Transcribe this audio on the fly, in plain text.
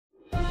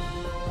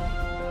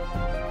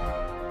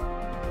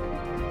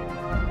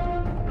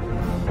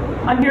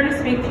I'm here to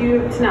speak to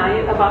you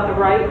tonight about the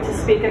right to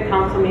speak at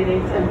council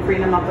meetings and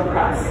freedom of the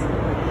press.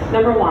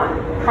 Number one,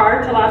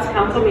 prior to last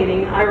council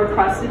meeting, I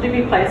requested to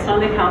be placed on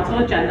the council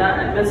agenda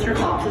at Mr.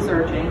 Phelps'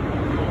 urging,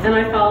 and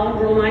I followed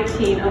Rule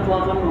 19 of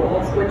Loveland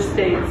Rules, which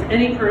states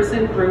any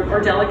person, group, or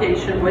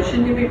delegation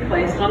wishing to be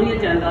placed on the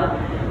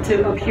agenda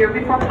to appear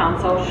before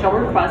council shall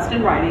request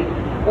in writing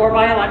or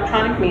by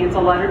electronic means a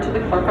letter to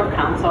the clerk of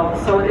council,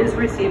 so it is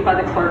received by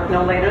the clerk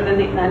no later than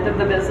the end of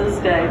the business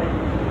day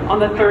on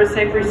the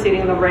Thursday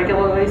preceding the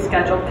regularly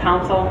scheduled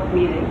council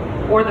meeting,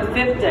 or the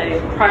 5th day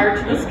prior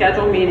to the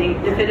scheduled meeting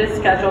if it is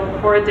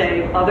scheduled for a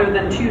day other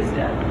than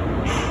Tuesday.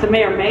 The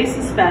mayor may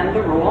suspend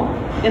the rule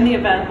in the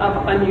event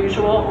of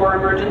unusual or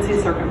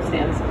emergency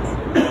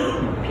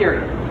circumstances,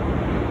 period.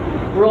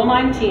 Rule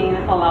 19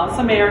 allows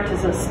the mayor to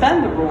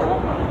suspend the rule,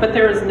 but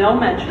there is no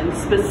mention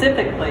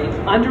specifically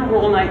under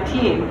Rule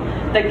 19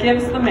 that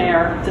gives the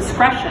mayor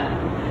discretion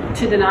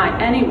to deny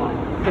anyone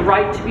the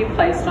right to be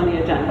placed on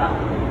the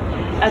agenda.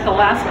 At the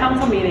last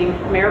council meeting,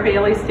 Mayor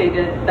Bailey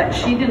stated that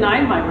she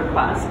denied my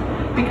request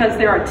because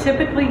there are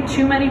typically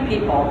too many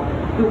people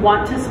who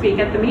want to speak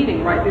at the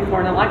meeting right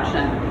before an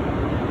election.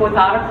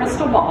 Without a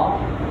crystal ball,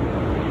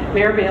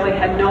 Mayor Bailey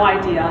had no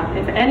idea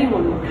if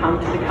anyone would come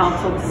to the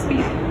council to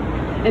speak.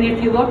 And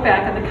if you look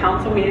back at the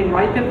council meeting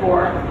right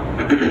before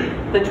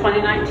the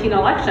 2019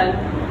 election,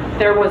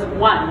 there was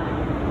one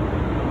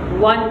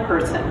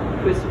person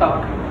who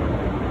spoke.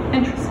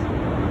 Interesting.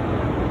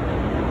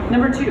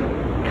 Number two,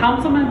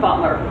 Councilman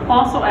Butler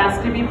also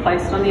asked to be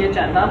placed on the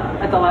agenda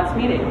at the last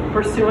meeting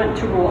pursuant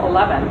to Rule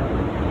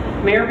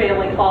 11. Mayor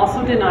Bailey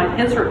also denied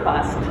his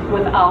request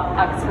without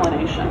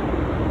explanation.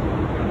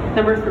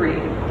 Number three,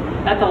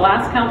 at the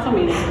last council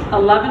meeting,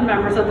 11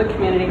 members of the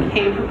community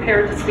came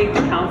prepared to speak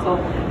to council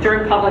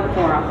during public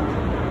forum.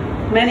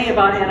 Many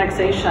about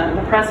annexation,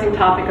 the pressing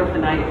topic of the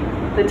night.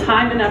 The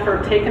time and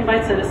effort taken by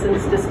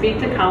citizens to speak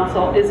to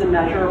council is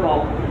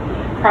immeasurable.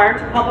 Prior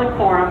to public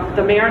forum,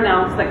 the mayor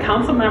announced that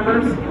council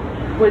members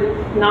would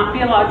not be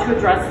allowed to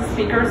address the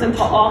speakers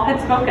until all had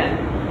spoken,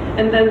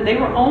 and then they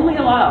were only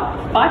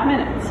allowed 5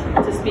 minutes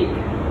to speak.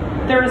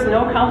 There is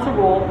no council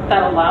rule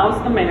that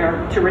allows the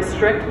mayor to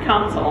restrict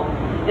council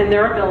in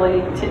their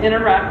ability to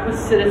interact with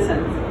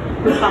citizens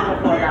who come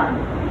before them.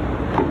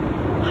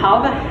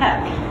 How the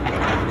heck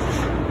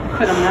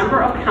could a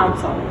member of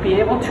council be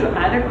able to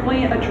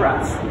adequately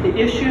address the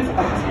issues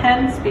of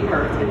 10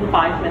 speakers in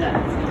 5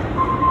 minutes?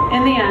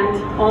 In the end,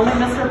 only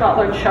Mr.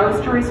 Butler chose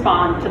to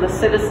respond to the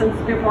citizens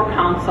before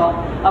council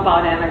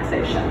about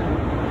annexation.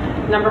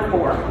 Number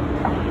four,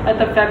 at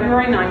the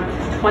February 9th,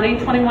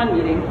 2021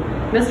 meeting,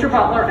 Mr.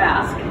 Butler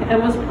asked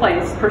and was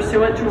placed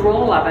pursuant to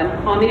Rule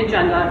 11 on the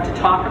agenda to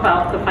talk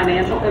about the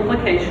financial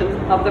implications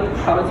of the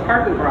proposed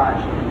parking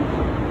garage.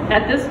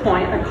 At this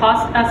point, a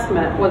cost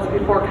estimate was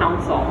before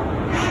council.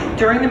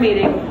 During the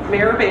meeting,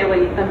 Mayor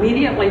Bailey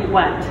immediately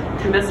went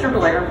to Mr.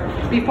 Blair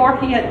before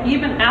he had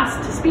even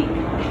asked to speak,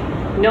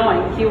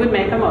 knowing he would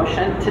make a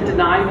motion to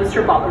deny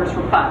Mr. Butler's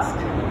request.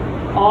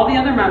 All the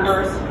other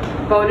members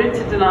voted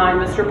to deny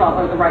Mr.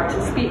 Butler the right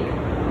to speak.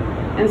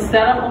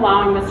 Instead of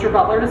allowing Mr.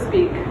 Butler to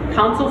speak,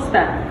 council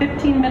spent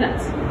 15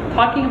 minutes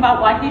talking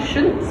about why he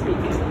shouldn't speak.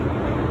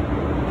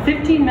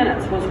 15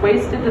 minutes was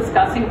wasted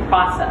discussing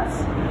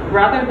process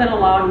rather than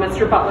allowing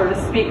Mr. Butler to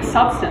speak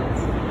substance.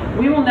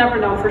 We will never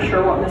know for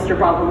sure what Mr.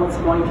 Butler was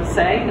going to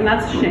say, and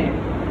that's a shame.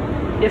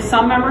 If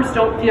some members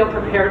don't feel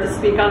prepared to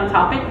speak on a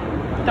topic,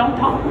 don't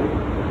talk.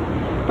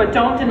 But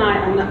don't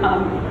deny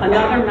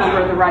another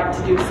member the right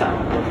to do so.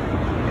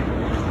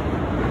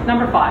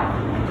 Number five.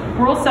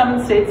 Rule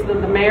 7 states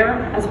that the mayor,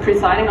 as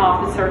presiding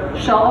officer,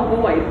 shall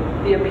avoid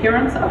the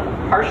appearance of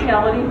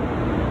partiality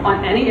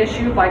on any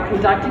issue by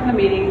conducting the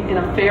meeting in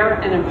a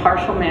fair and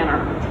impartial manner.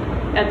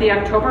 At the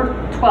October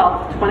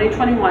 12,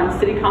 2021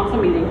 City Council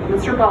meeting,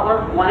 Mr.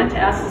 Butler wanted to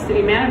ask the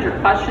city manager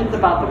questions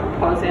about the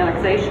proposed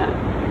annexation.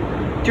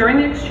 During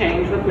the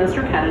exchange with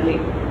Mr. Kennedy,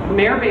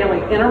 Mayor Bailey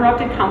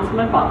interrupted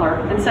Councilman Butler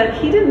and said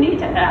he didn't need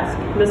to ask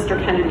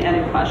Mr. Kennedy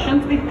any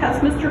questions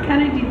because Mr.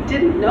 Kennedy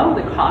didn't know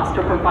the cost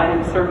of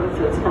providing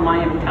services for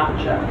Miami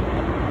Township.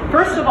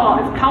 First of all,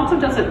 if council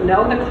doesn't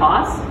know the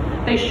cost,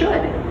 they should.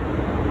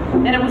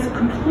 And it was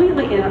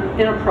completely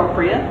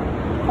inappropriate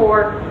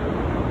for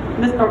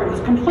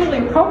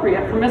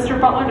Mr.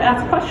 Butler to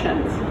ask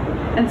questions.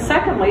 And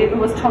secondly, it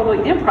was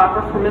totally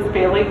improper for Ms.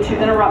 Bailey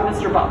to interrupt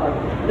Mr. Butler.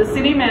 The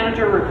city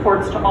manager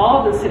reports to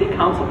all of the city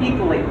council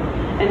equally,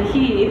 and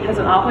he has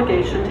an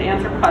obligation to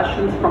answer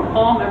questions from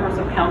all members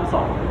of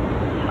council.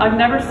 I've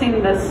never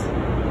seen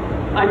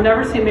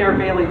Mayor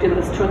Bailey do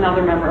this to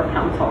another member of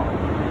council.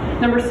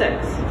 Number 6,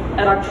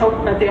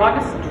 at the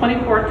August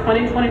 24,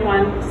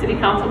 2021 City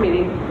Council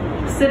meeting,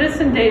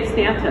 citizen Dave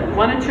Stanton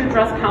wanted to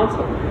address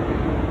council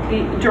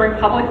during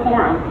public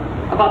forum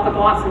about the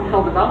Blossom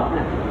Hill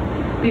development.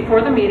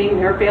 Before the meeting,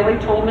 Mayor Bailey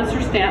told Mr.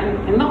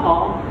 Stanton in the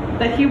hall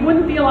that he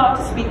wouldn't be allowed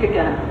to speak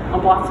again on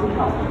Blossom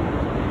Hill.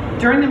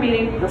 During the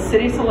meeting, the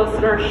city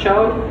solicitor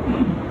showed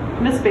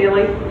Ms.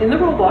 Bailey in the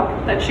rule book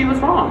that she was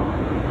wrong.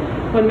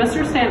 When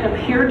Mr. Stanton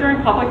appeared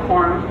during public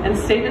forum and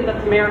stated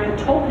that the mayor had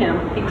told him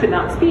he could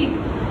not speak,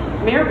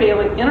 Mayor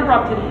Bailey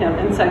interrupted him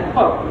and said,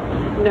 quote,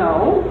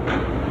 "No,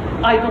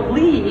 I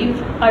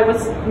believe I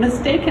was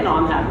mistaken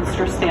on that,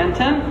 Mr.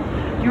 Stanton.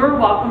 You're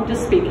welcome to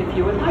speak if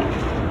you would like."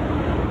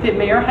 The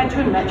mayor had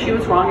to admit she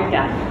was wrong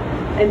again,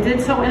 and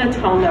did so in a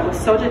tone that was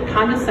so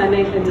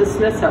condescending and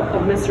dismissive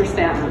of Mr.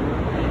 Stanton.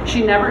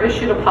 She never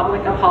issued a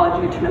public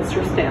apology to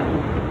Mr.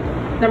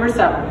 Stanton. Number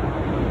 7.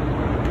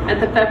 At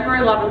the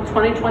February 11,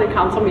 2020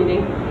 council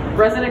meeting,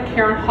 resident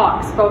Karen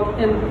Hawks spoke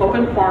in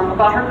open forum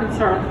about her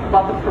concerns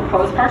about the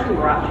proposed parking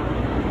garage.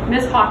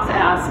 Ms. Hawks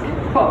asked,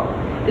 quote,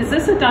 "Is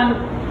this a done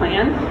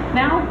plan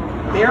now?"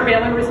 Mayor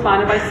Bailey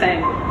responded by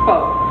saying,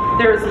 quote,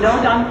 "There is no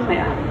done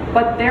plan,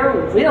 but there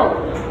will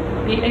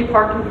be a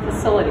parking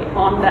facility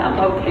on that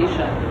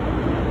location."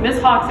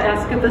 Ms. Hawks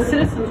asked if the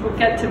citizens would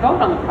get to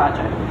vote on the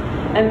project,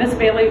 and Ms.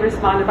 Bailey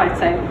responded by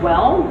saying,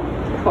 "Well,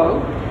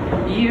 quote,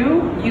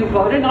 you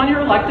voted on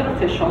your elected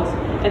officials,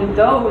 and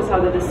those are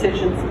the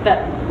decisions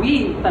that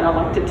we've been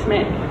elected to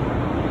make."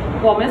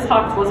 While Ms.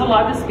 Hawks was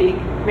allowed to speak,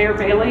 Mayor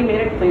Bailey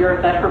made it clear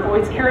that her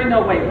voice carried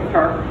no weight with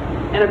her,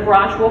 and a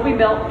garage will be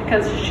built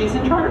because she's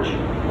in charge.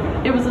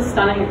 It was a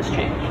stunning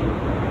exchange.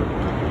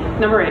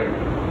 Number 8.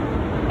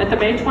 At the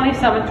May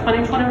 27,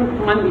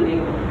 2021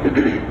 meeting,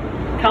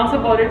 Council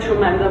voted to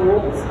amend the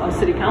rules of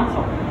City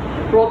Council.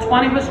 Rule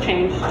 20 was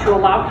changed to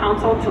allow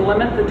Council to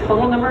limit the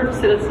total number of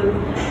citizens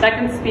that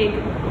can speak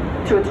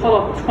to a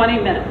total of 20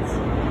 minutes.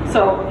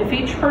 So if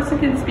each person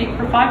can speak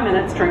for 5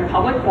 minutes during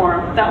public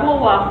forum, that will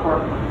allow for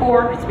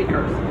 4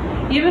 speakers.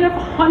 Even if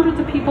hundreds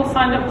of people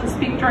signed up to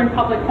speak during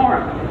public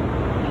forum,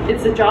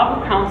 it's the job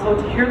of Council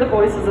to hear the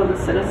voices of the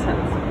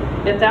citizens.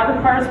 If that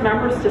requires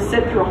members to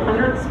sit through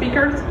 100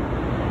 speakers,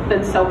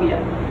 then so be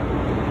it.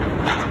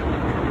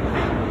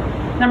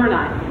 Number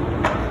 9.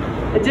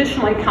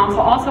 Additionally, Council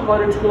also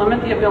voted to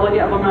limit the ability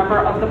of a member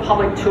of the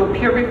public to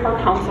appear before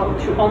Council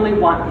to only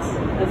once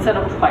instead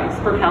of twice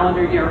per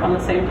calendar year on the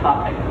same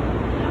topic.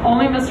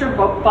 Only Mr.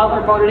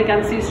 Butler voted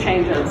against these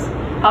changes.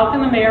 How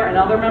can the mayor and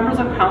other members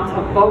of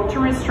Council vote to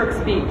restrict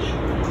speech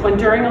when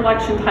during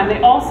election time they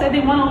all say they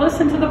want to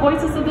listen to the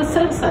voices of the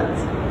citizens?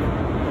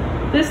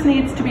 This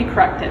needs to be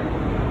corrected.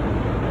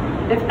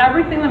 If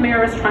everything the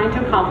mayor is trying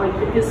to accomplish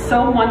is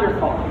so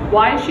wonderful,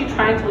 why is she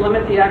trying to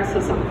limit the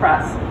access of the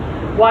press?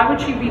 Why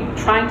would she be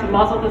trying to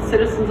muzzle the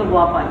citizens of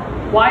Loveland?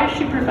 Why is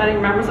she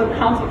preventing members of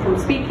Council from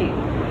speaking?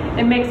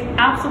 It makes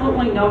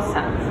absolutely no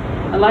sense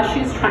unless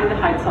she's trying to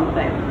hide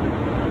something.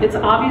 It's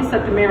obvious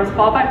that the mayor's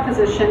fallback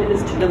position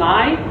is to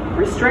deny,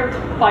 restrict,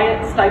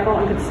 quiet, stifle,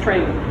 and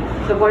constrain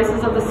the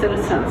voices of the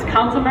citizens,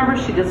 council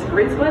members she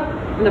disagrees with,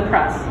 and the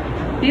press.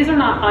 These are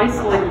not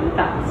isolated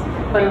events,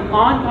 but an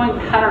ongoing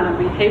pattern of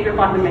behavior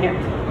by the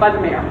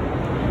mayor.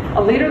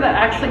 A leader that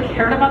actually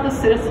cared about the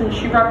citizens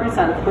she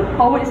represents would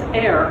always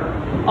err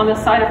on the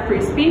side of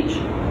free speech,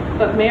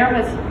 but Mayor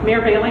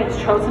Bailey has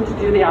chosen to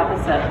do the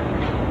opposite.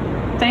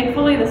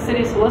 Thankfully, the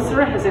city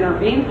solicitor has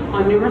intervened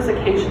on numerous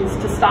occasions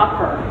to stop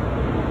her.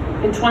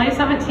 In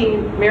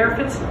 2017,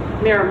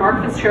 Mayor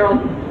Mark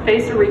Fitzgerald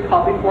faced a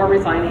recall before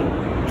resigning.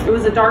 It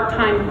was a dark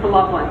time for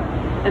Loveland,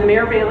 and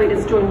Mayor Bailey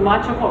is doing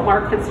much of what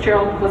Mark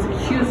Fitzgerald was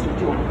accused of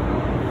doing.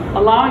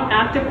 Allowing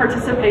active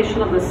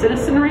participation of the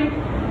citizenry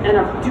and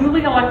of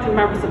duly elected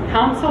members of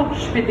council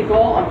should be the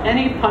goal of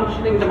any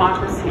functioning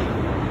democracy,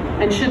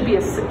 and should be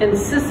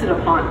insisted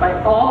upon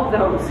by all of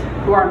those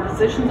who are in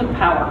positions of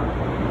power.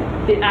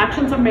 The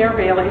actions of Mayor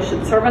Bailey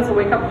should serve as a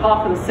wake-up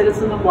call for the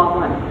citizens of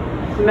Loveland,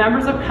 the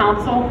members of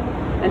council,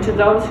 and to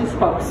those who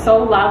spoke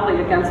so loudly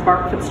against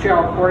Mark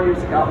Fitzgerald 4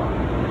 years ago.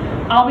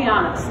 I'll be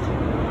honest,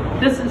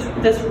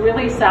 this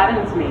really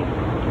saddens me,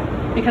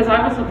 because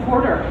I was a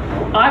supporter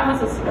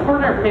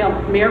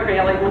of Mayor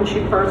Bailey when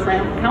she first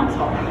ran for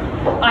council.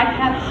 I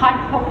had high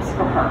hopes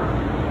for her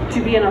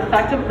to be an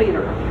effective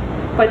leader,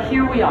 but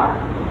here we are.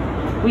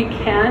 We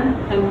can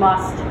and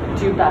must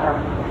do better.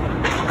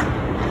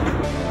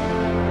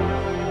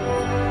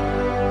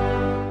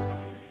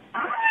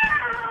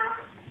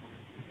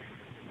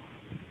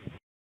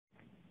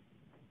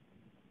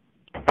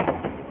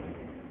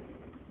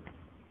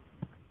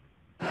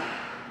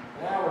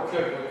 Now we're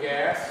cooking with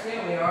gas.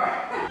 Here we are.